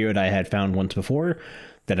was a geode I had found once before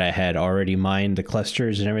that I had already mined the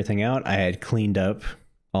clusters and everything out. I had cleaned up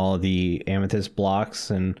all the amethyst blocks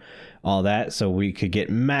and all that so we could get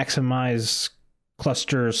maximized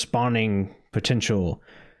cluster spawning potential.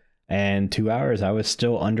 And 2 hours, I was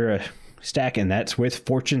still under a stack, and that's with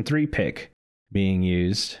Fortune 3 pick being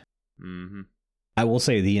used. Mm-hmm. I will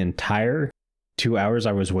say the entire 2 hours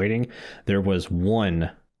I was waiting, there was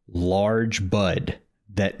one large bud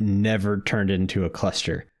that never turned into a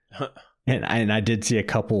cluster. and I did see a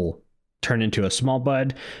couple turn into a small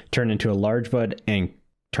bud, turn into a large bud, and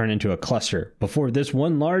turn into a cluster before this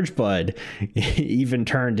one large bud even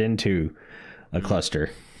turned into a cluster.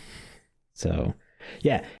 So,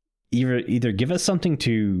 yeah. Either give us something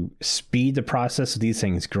to speed the process of these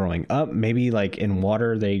things growing up. Maybe like in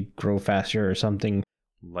water, they grow faster or something.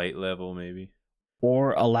 Light level, maybe.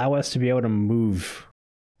 Or allow us to be able to move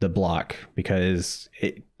the block, because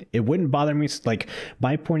it wouldn't bother me. Like,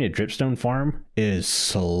 my pointed dripstone farm is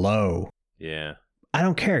slow. Yeah. I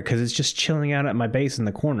don't care, because it's just chilling out at my base in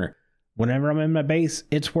the corner. Whenever I'm in my base,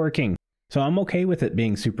 it's working. So I'm okay with it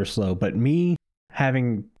being super slow. But me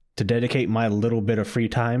having to dedicate my little bit of free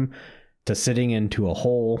time to sitting into a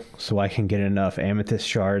hole so I can get enough amethyst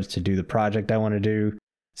shards to do the project I want to do,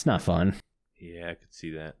 it's not fun. Yeah, I could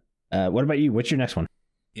see that. What about you? What's your next one?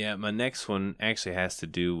 Yeah, my next one actually has to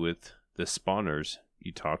do with the spawners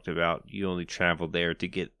you talked about. You only travel there to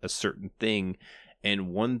get a certain thing.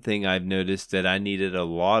 And one thing I've noticed that I needed a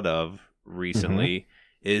lot of recently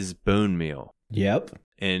is bone meal. Yep.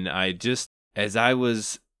 And as I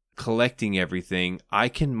was collecting everything, I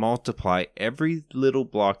can multiply every little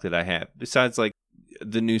block that I have, besides like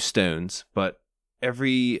the new stones, but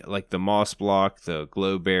every, like the moss block, the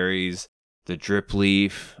glowberries, the drip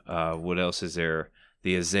leaf, what else is there?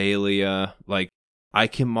 The azalea. Like, I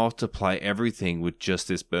can multiply everything with just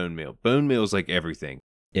this bone meal. Bone meal is like everything.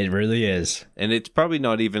 It really is. And it's probably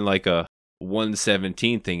not even like a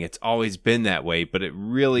 117 thing. It's always been that way, but it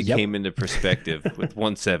really came into perspective with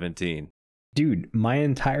 117. Dude, my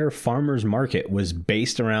entire farmer's market was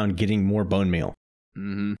based around getting more bone meal.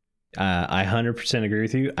 Mm-hmm. I 100% agree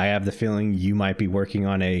with you. I have the feeling you might be working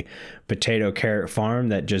on a potato carrot farm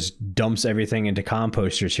that just dumps everything into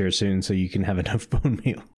composters here soon so you can have enough bone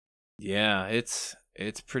meal. Yeah, it's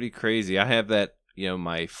pretty crazy. I have that,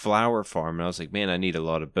 my flower farm, and I was like, man, I need a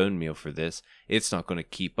lot of bone meal for this. It's not going to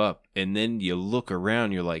keep up. And then you look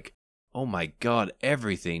around, you're like, oh my God,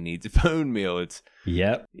 everything needs bone meal.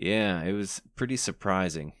 Yep. Yeah, it was pretty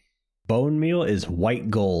surprising. Bone meal is white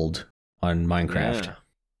gold on Minecraft. Yeah.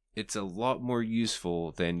 It's a lot more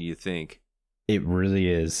useful than you think. It really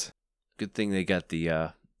is. Good thing they got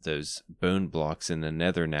the those bone blocks in the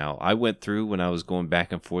nether now. I went through when I was going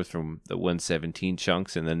back and forth from the 117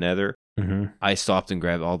 chunks in the nether. Mm-hmm. I stopped and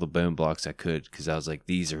grabbed all the bone blocks I could because I was like,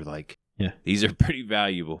 these are pretty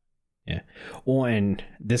valuable. Yeah. Well, and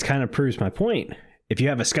this kind of proves my point. If you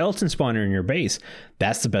have a skeleton spawner in your base,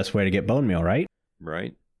 that's the best way to get bone meal, right?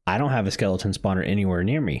 Right. I don't have a skeleton spawner anywhere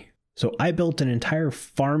near me. So I built an entire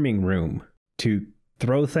farming room to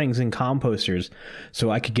throw things in composters so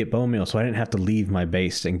I could get bone meal, so I didn't have to leave my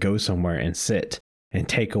base and go somewhere and sit and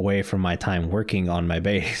take away from my time working on my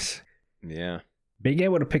base. Yeah. Being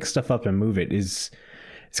able to pick stuff up and move it it's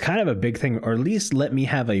kind of a big thing, or at least let me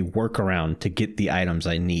have a workaround to get the items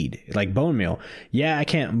I need. Like bone meal. Yeah, I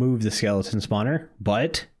can't move the skeleton spawner,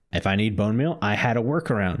 but if I need bone meal, I had a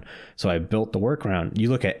workaround. So I built the workaround. You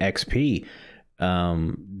look at XP,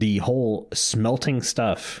 the whole smelting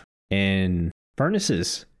stuff in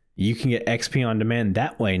furnaces, you can get XP on demand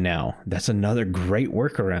that way now. That's another great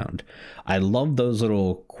workaround. I love those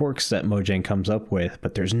little quirks that Mojang comes up with,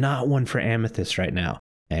 but there's not one for amethyst right now,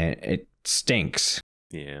 and it stinks.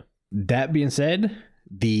 Yeah. That being said,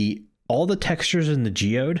 all the textures in the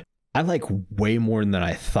geode, I like way more than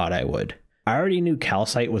I thought I would. I already knew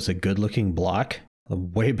calcite was a good looking block,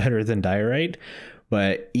 way better than diorite,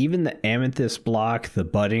 but even the amethyst block, the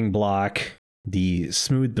budding block, the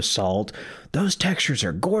smooth basalt, those textures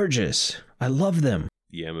are gorgeous. I love them.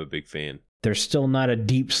 Yeah, I'm a big fan. They're still not a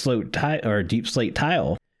deep slate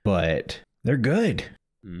tile, but they're good.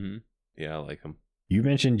 Mm-hmm. Yeah, I like them. You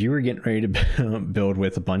mentioned you were getting ready to build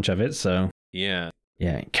with a bunch of it, so yeah,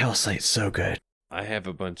 calcite's so good. I have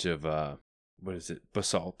a bunch of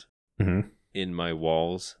basalt in my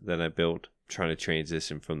walls that I built, trying to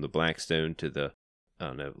transition from the blackstone to the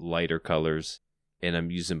lighter colors. And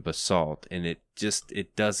I'm using basalt, and it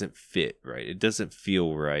doesn't fit right. It doesn't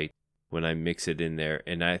feel right when I mix it in there.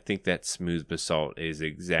 And I think that smooth basalt is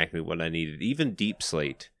exactly what I needed. Even deep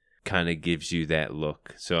slate kind of gives you that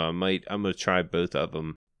look. So I'm going to try both of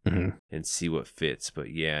them and see what fits.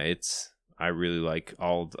 But yeah, I really like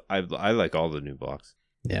I like all the new blocks.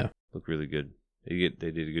 Yeah. Look really good. They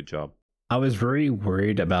did a good job. I was very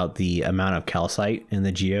worried about the amount of calcite in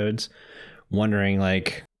the geodes, wondering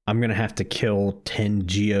like I'm going to have to kill 10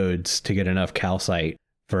 geodes to get enough calcite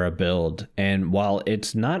for a build. And while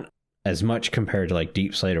it's not as much compared to like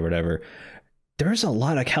Deep Slate or whatever, there's a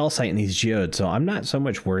lot of calcite in these geodes. So I'm not so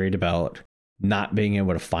much worried about not being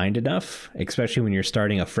able to find enough, especially when you're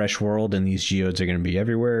starting a fresh world and these geodes are going to be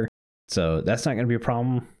everywhere. So that's not going to be a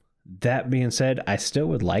problem. That being said, I still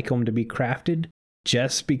would like them to be crafted,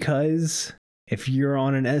 just because if you're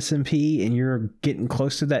on an SMP and you're getting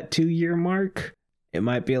close to that 2-year mark, it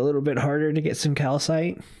might be a little bit harder to get some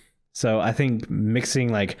calcite. So I think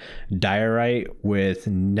mixing like diorite with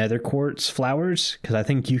nether quartz flowers, because I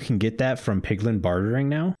think you can get that from piglin bartering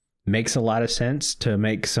now, makes a lot of sense to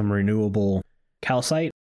make some renewable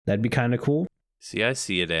calcite. That'd be kind of cool. See, I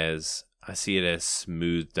see it as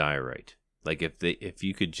smooth diorite. Like if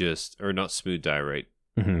you could just, or not smooth diorite,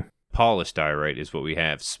 polished diorite is what we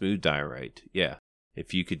have. Smooth diorite, yeah.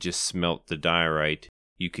 If you could just smelt the diorite,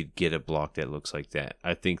 you could get a block that looks like that.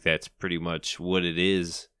 I think that's pretty much what it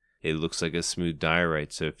is. It looks like a smooth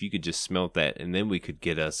diorite. So if you could just smelt that, and then we could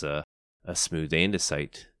get us a smooth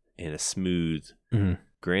andesite and a smooth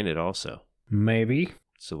granite also. Maybe.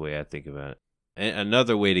 That's the way I think about it. And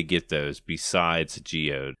another way to get those besides a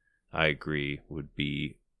geode, I agree, would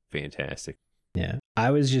be fantastic. Yeah.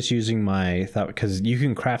 I was just using my thought, because you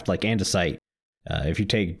can craft like andesite. If you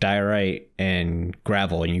take diorite and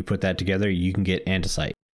gravel and you put that together, you can get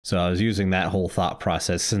andesite. So I was using that whole thought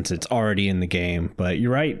process since it's already in the game. But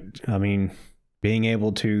you're right. I mean, being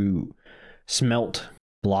able to smelt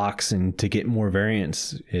blocks and to get more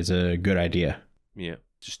variants is a good idea. Yeah.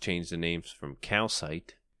 Just change the names from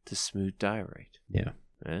calcite to smooth diorite. Yeah.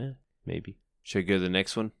 Maybe. Should I go to the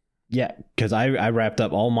next one? Yeah, because I wrapped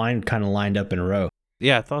up all mine kind of lined up in a row.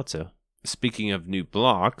 Yeah, I thought so. Speaking of new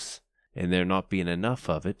blocks, and there not being enough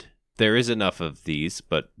of it, there is enough of these,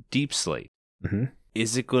 but Deep Slate.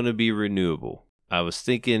 Is it going to be renewable? I was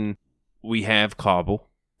thinking we have cobble.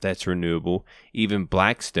 That's renewable. Even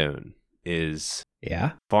Blackstone is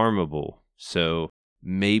farmable. So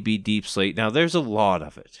maybe Deep Slate. Now, there's a lot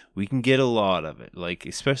of it. We can get a lot of it. Like,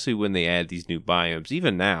 especially when they add these new biomes.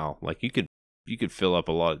 Even now, like, you could fill up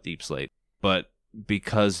a lot of Deep Slate. But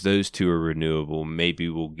because those two are renewable, maybe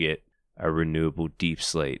we'll get a renewable Deep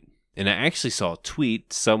Slate. And I actually saw a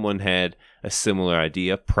tweet. Someone had a similar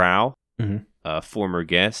idea. Prowl, a former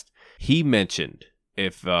guest, he mentioned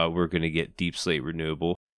if we're going to get Deep Slate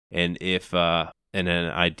renewable, and if and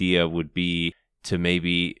an idea would be to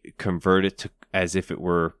maybe convert it to as if it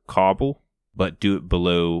were cobble, but do it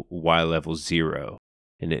below Y level 0,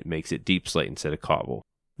 and it makes it Deep Slate instead of cobble.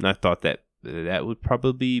 And I thought that would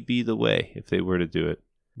probably be the way if they were to do it.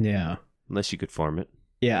 Yeah. Unless you could farm it.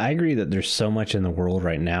 Yeah, I agree that there's so much in the world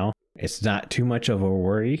right now. It's not too much of a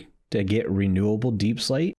worry to get renewable Deep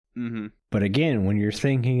Slate. But again, when you're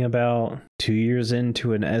thinking about 2 years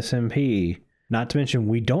into an SMP, not to mention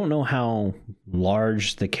we don't know how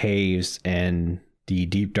large the caves and the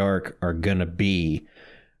Deep Dark are going to be.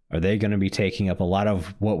 Are they going to be taking up a lot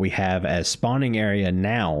of what we have as spawning area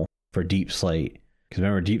now for Deep Slate? Because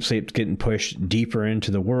remember, Deep Slate's getting pushed deeper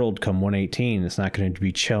into the world come 118. It's not going to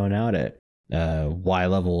be chilling out at Y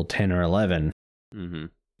level 10 or 11.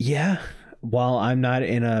 Yeah, while I'm not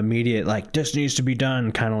in an immediate, like, this needs to be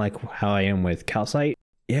done, kind of like how I am with calcite,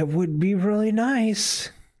 it would be really nice.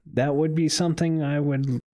 That would be something I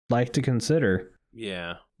would like to consider.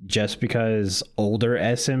 Yeah. Just because older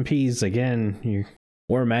SMPs, again,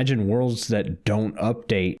 or imagine worlds that don't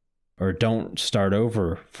update or don't start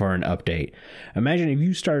over for an update. Imagine if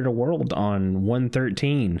you started a world on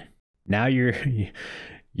 113. Now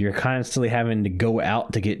you're constantly having to go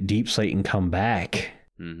out to get Deep Slate and come back.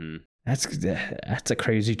 That's a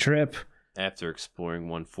crazy trip. After exploring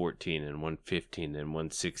 114 and 115 and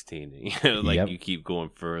 116, you keep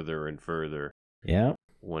going further and further. Yeah.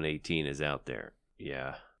 118 is out there.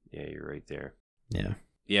 Yeah, you're right there. Yeah.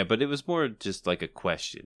 Yeah, but it was more just like a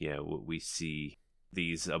question. Yeah, we see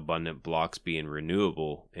these abundant blocks being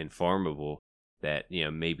renewable and farmable, that,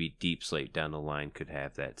 maybe Deep Slate down the line could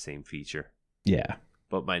have that same feature. Yeah.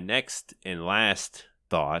 But my next and last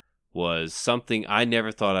thought was something I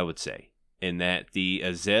never thought I would say, in that the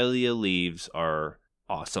azalea leaves are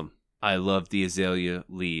awesome. I love the azalea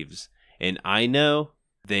leaves, and I know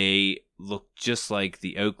they look just like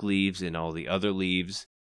the oak leaves and all the other leaves,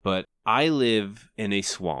 but I live in a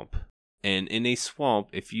swamp, and in a swamp,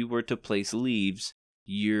 if you were to place leaves,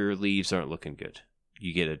 your leaves aren't looking good.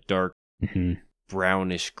 You get a dark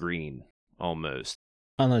brownish green almost.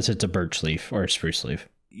 Unless it's a birch leaf or a spruce leaf.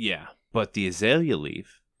 Yeah. But the azalea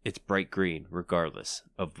leaf, it's bright green regardless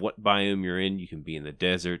of what biome you're in. You can be in the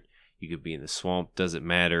desert, you could be in the swamp, doesn't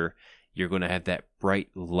matter. You're going to have that bright,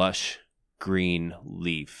 lush green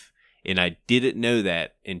leaf. And I didn't know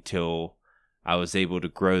that until I was able to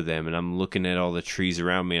grow them. And I'm looking at all the trees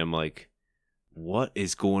around me. I'm like, what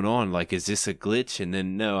is going on? Like, is this a glitch? And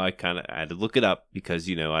then, no, I had to look it up because,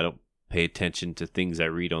 I don't pay attention to things I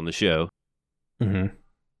read on the show. Mm-hmm.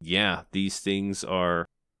 Yeah, these things are,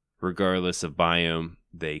 regardless of biome,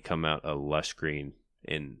 they come out a lush green.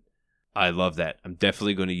 And I love that. I'm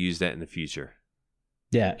definitely going to use that in the future.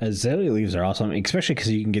 Yeah, azalea leaves are awesome, especially because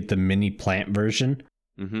you can get the mini plant version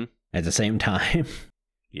at the same time.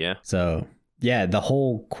 Yeah. So, yeah, the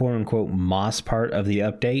whole quote-unquote moss part of the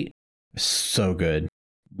update, so good.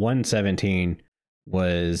 1.17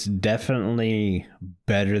 was definitely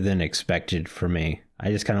better than expected for me.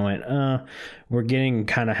 I just kind of went, we're getting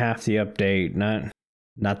kind of half the update, not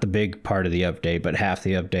the big part of the update, but half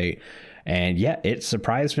the update. And yeah, it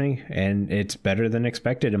surprised me, and it's better than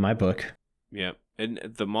expected in my book. Yeah. And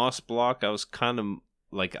the moss block, I was kind of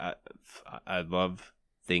like, I love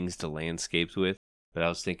things to landscapes with, but I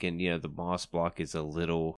was thinking, the moss block is a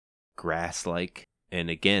little grass-like.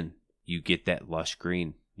 And again, you get that lush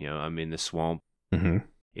green. I'm in the swamp. Mm-hmm.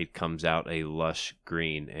 It comes out a lush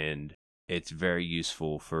green, and it's very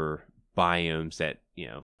useful for biomes that,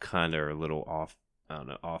 kind of are a little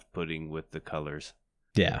off-putting with the colors.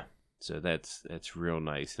 Yeah. So that's real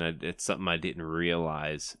nice. And it's something I didn't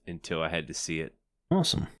realize until I had to see it.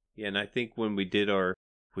 Awesome. Yeah, and I think when we did our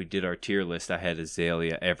tier list, I had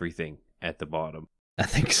azalea everything at the bottom. I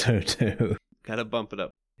think so too. Gotta bump it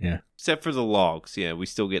up. Yeah. Except for the logs. Yeah, we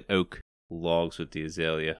still get oak logs with the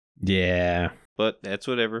azalea. Yeah. But that's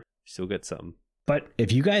whatever. Still get something. But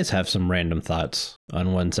if you guys have some random thoughts on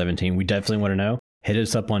 1.17, we definitely want to know. Hit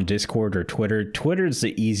us up on Discord or Twitter. Twitter's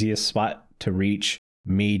the easiest spot to reach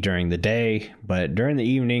me during the day, but during the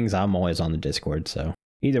evenings, I'm always on the Discord, so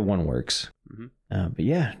either one works. Mm-hmm. But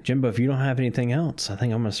yeah, Jimbo, if you don't have anything else, I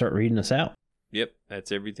think I'm going to start reading us out. Yep,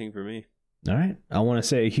 that's everything for me. All right. I want to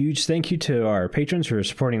say a huge thank you to our patrons who are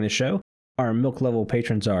supporting the show. Our milk level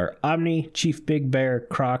patrons are Omni, Chief Big Bear,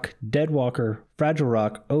 Croc, Deadwalker, Fragile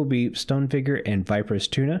Rock, Obi, Stonefigure, and Viper's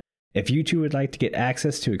Tuna. If you too would like to get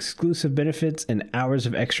access to exclusive benefits and hours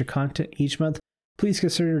of extra content each month, please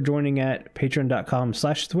consider joining at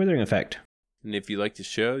patreon.com/thewithering effect. And if you like the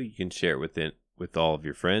show, you can share it with all of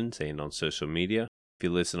your friends and on social media. If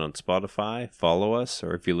you listen on Spotify, follow us,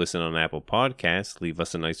 or if you listen on Apple Podcasts, leave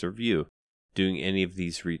us a nice review. Doing any of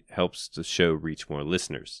these helps the show reach more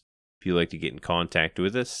listeners. If you'd like to get in contact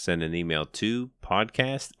with us, send an email to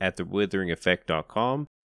podcast@thewitheringeffect.com,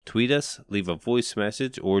 tweet us, leave a voice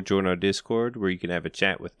message, or join our Discord where you can have a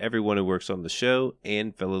chat with everyone who works on the show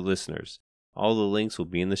and fellow listeners. All the links will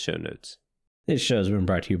be in the show notes. This show has been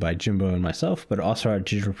brought to you by Jimbo and myself, but also our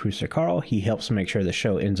digital producer Carl. He helps make sure the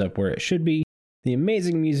show ends up where it should be. The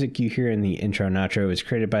amazing music you hear in the intro and outro is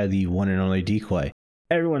created by the one and only Decoy.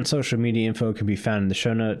 Everyone's social media info can be found in the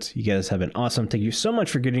show notes. You guys have been awesome. Thank you so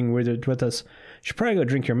much for getting with us. You should probably go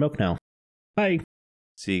drink your milk now. Bye.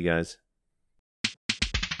 See you guys.